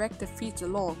forcefully dragged their feet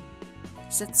along. They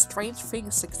said strange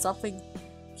things like something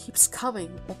keeps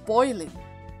coming or boiling.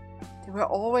 They were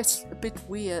always a bit of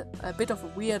a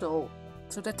weirdo,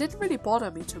 so that didn't really bother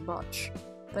me too much.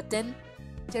 But then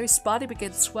Derry's body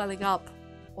began swelling up.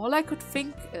 All I could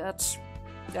think at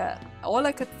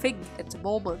the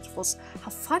moment was how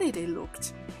funny they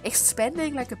looked,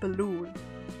 expanding like a balloon.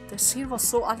 The scene was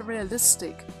so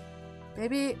unrealistic.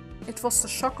 Maybe it was the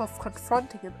shock of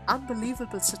confronting an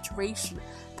unbelievable situation,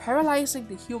 paralyzing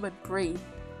the human brain,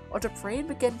 or the brain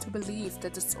began to believe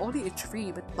that it's only a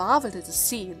dream and marveled at the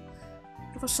scene.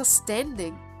 It was just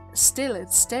standing still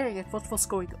and staring at what was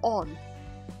going on.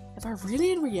 Am I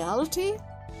really in reality?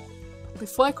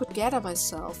 Before I could gather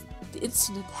myself, the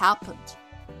incident happened.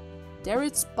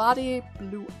 Darren's body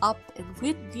blew up and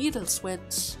weird needles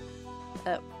went.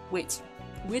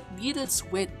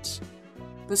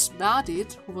 Miss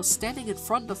Madid, who was standing in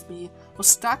front of me, was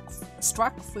struck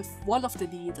with one of the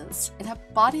needles, and her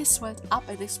body swelled up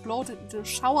and exploded into a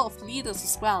shower of needles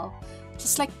as well,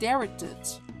 just like Darren did.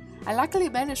 I luckily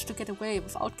managed to get away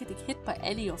without getting hit by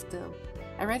any of them.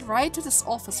 I ran right to this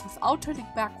office without turning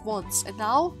back once, and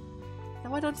now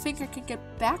I don't think I can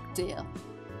get back there.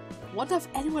 I wonder if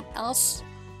anyone else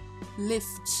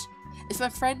lived. If my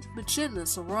friend Majin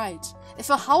is alright. If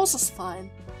her house is fine.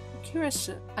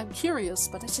 I'm curious,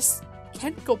 but I just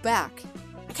can't go back.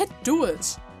 I can't do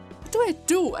it. What do I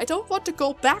do? I don't want to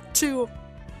go back to...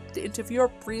 The interviewer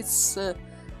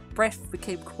breath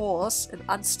became coarse and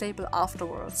unstable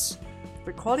afterwards.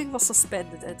 Recording was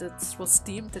suspended and it was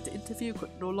deemed that the interview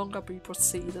could no longer be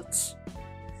proceeded.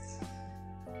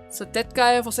 So that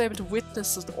guy was able to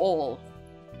witness it all.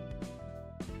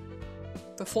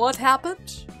 Before it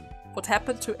happened, what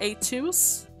happened to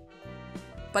A2s,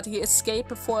 but he escaped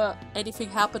before anything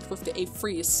happened with the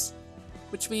A3s.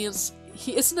 Which means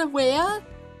he isn't aware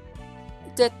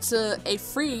that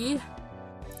A3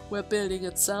 were building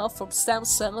itself from stem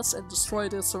cells and destroy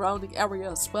the surrounding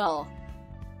area as well.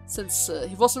 Since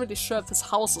he wasn't really sure if his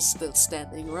house is still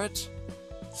standing, right?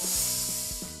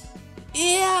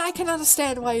 Yeah, I can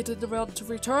understand why he didn't want to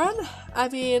return. I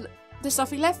mean, there's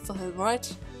nothing left for him,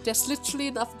 right? There's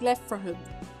literally nothing left for him.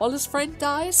 All his friend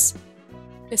dies,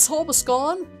 his home is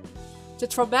gone, the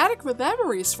traumatic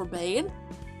memories remain,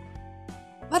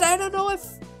 but I don't know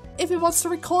if he wants to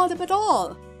recall them at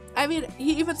all. I mean,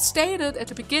 he even stated at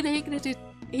the beginning that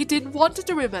he didn't want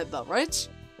to remember, right?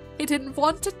 He didn't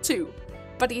want it to,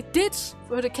 but he did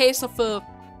with the case of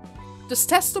this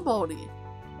testimony.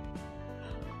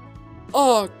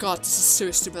 Oh god, this is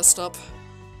seriously messed up.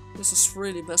 This is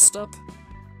really messed up.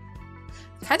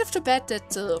 Kind of too bad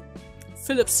that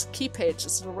Philip's key page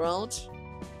isn't around.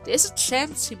 There is a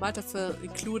chance he might have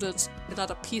included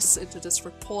another piece into this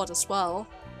report as well,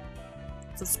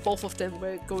 since both of them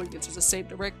were going into the same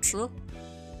direction.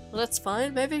 Well, that's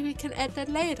fine, maybe we can add that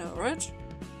later, right?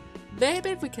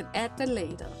 Maybe we can add that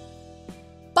later.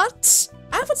 But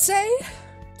I would say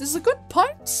this is a good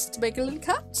point to make a little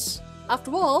cut.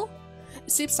 After all,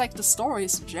 it seems like the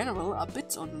stories in general are a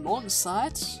bit on the long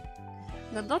side,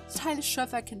 and I'm not entirely sure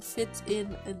if I can fit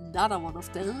in another one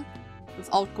of them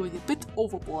without going a bit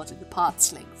overboard in the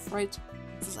parts length, right?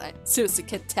 Because I seriously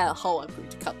can't tell how I'm going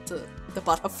to cut the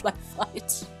butterfly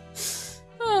fight.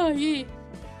 Oh yeah.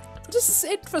 But this is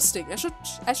interesting.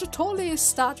 I should totally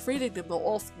start reading them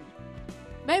more often.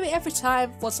 Maybe every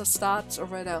time once I start, or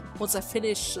rather once I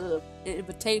finish an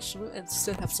invitation and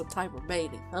still have some time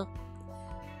remaining, huh?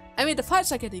 I mean, the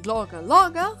fights are getting longer and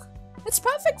longer. It's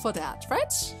perfect for that,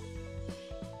 right?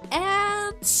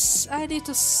 And I need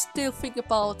to still think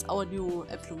about our new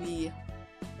employee.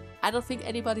 I don't think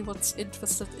anybody was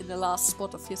interested in the last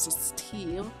spot of his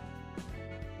team.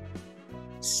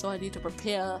 So I need to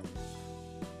prepare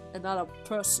another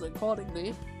person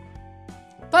accordingly.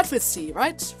 But we'll see,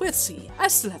 right? We'll see. I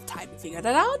still have time to figure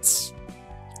that out.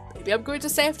 Maybe I'm going to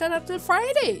save that until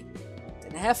Friday.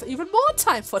 Then I have even more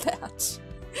time for that.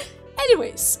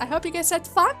 Anyways, I hope you guys had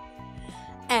fun.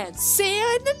 And see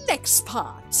you in the next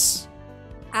part.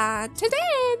 Until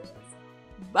then,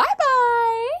 bye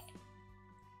bye!